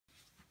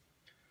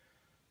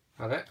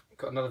Hi there,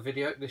 got another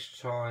video, this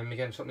time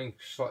again something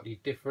slightly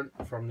different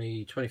from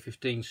the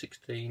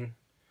 2015-16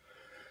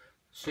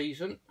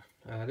 season.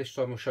 This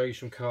time we'll show you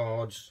some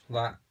cards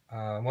that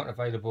weren't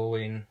available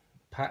in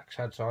packs,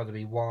 had to either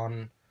be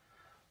won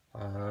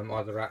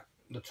either at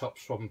the top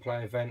swap and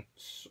play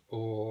events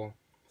or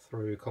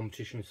through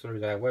competitions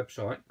through their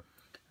website.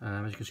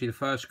 As you can see, the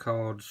first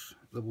cards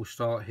that we'll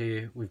start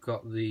here, we've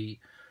got the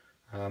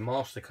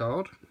Master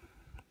card.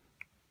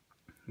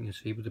 You can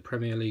see with the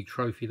Premier League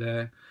trophy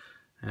there,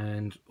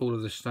 and all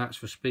of the stats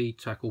for speed,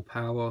 tackle,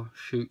 power,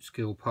 shoot,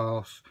 skill,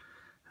 pass,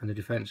 and the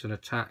defence and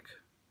attack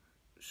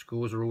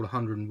scores are all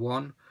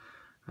 101.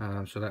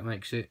 So that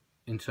makes it,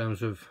 in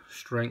terms of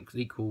strength,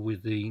 equal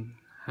with the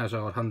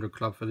Hazard 100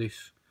 club for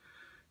this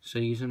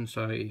season.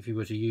 So if you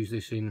were to use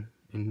this in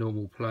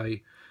normal play,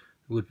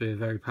 it would be a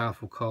very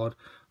powerful card.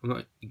 I'm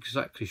not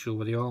exactly sure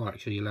whether you are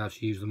actually allowed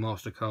to use the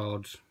Master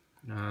cards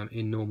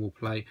in normal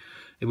play.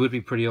 It would be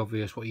pretty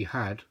obvious what you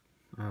had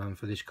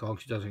for this card,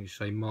 because it doesn't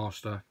say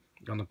Master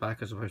on the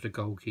back as opposed to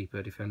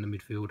goalkeeper, defender,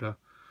 midfielder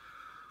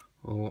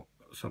or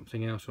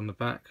something else on the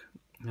back.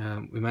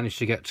 We managed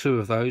to get two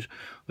of those.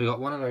 We got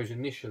one of those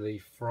initially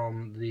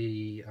from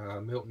the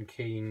Milton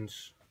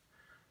Keynes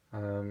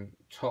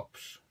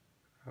Tops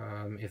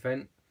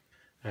event,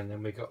 and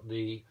then we got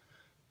the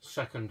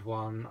second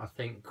one, I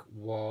think,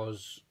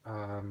 was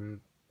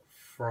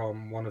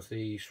from one of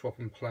the swap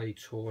and play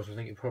tours. I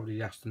think it probably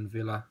the Aston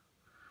Villa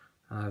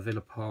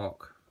Villa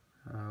Park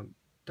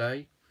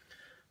day.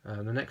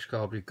 The next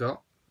card we've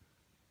got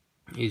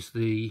is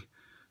the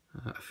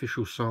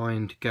official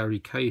signed Gary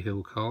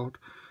Cahill card.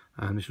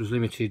 This was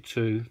limited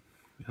to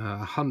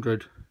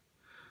 100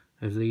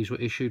 of these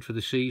were issued for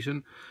the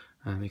season.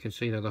 You can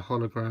see there the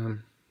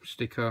hologram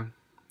sticker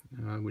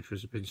which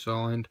has been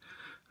signed.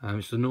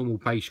 It's the normal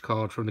base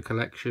card from the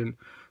collection,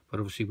 but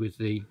obviously with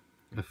the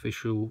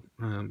official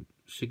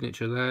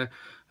signature there.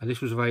 This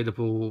was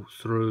available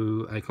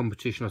through a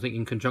competition, I think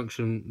in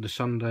conjunction the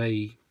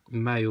Sunday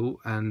Mail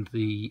and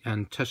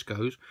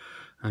Tesco's,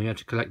 and you had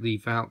to collect the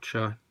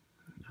voucher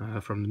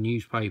from the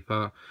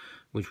newspaper,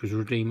 which was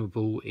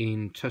redeemable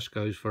in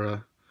Tesco's for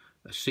a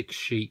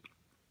 6-sheet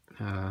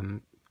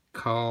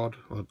card,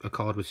 or a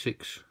card with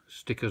 6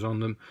 stickers on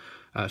them,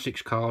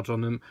 6 cards on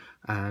them.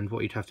 And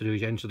what you'd have to do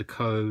is enter the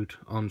code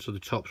onto the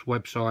Topps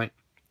website,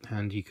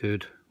 and you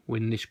could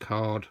win this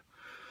card.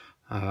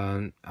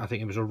 I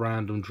think it was a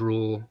random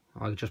draw,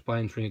 either just by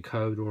entering a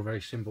code or a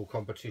very simple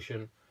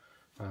competition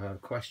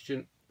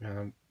question.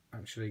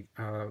 Actually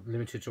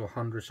limited to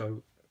 100,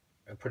 so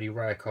a pretty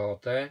rare card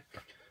there.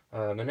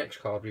 The next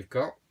card we've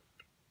got,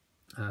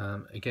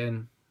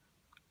 again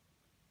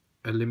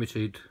a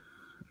limited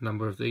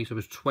number of these. There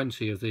was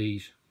 20 of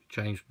these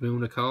James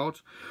Milner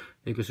cards.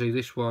 You can see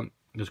this one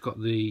has got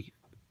the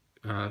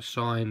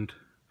signed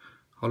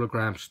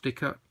hologram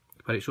sticker,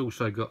 but it's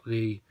also got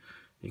the,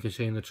 you can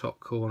see in the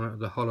top corner,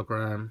 the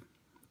hologram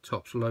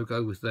Topps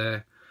logo with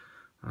their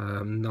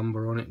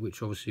number on it,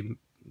 which obviously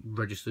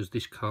registers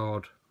this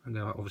card. And they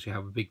obviously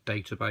have a big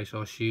database,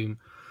 I assume,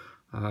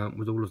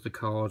 with all of the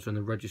cards and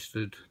the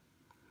registered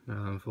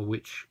for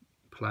which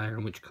player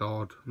and which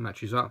card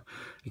matches up.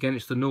 Again,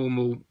 it's the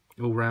normal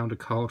all-rounder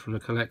card from the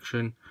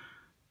collection,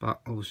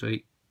 but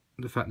obviously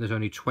the fact there's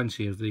only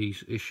 20 of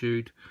these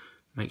issued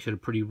makes it a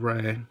pretty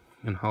rare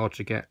and hard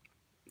to get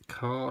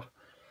card.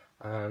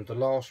 And the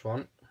last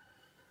one,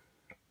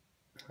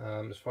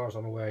 as far as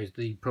I'm aware, is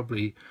the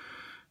probably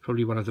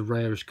one of the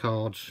rarest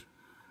cards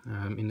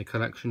in the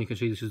collection. You can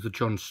see this is the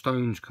John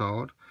Stones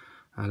card.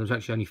 There's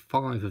actually only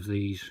 5 of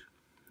these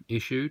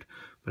issued,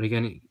 but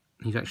again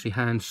he's actually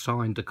hand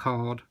signed the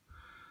card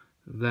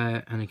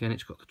there, and again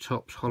it's got the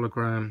Topps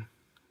hologram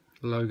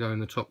logo in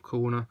the top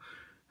corner,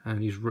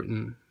 and he's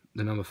written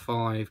the number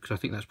 5 because I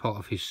think that's part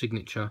of his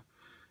signature.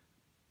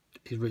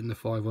 He's written the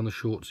 5 on the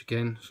shorts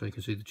again, so you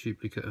can see the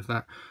duplicate of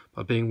that.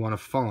 But being one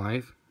of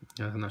 5,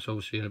 and that's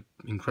obviously an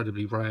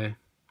incredibly rare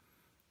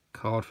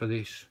card for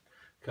this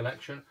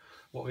collection.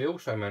 What we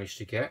also managed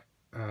to get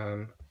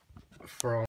from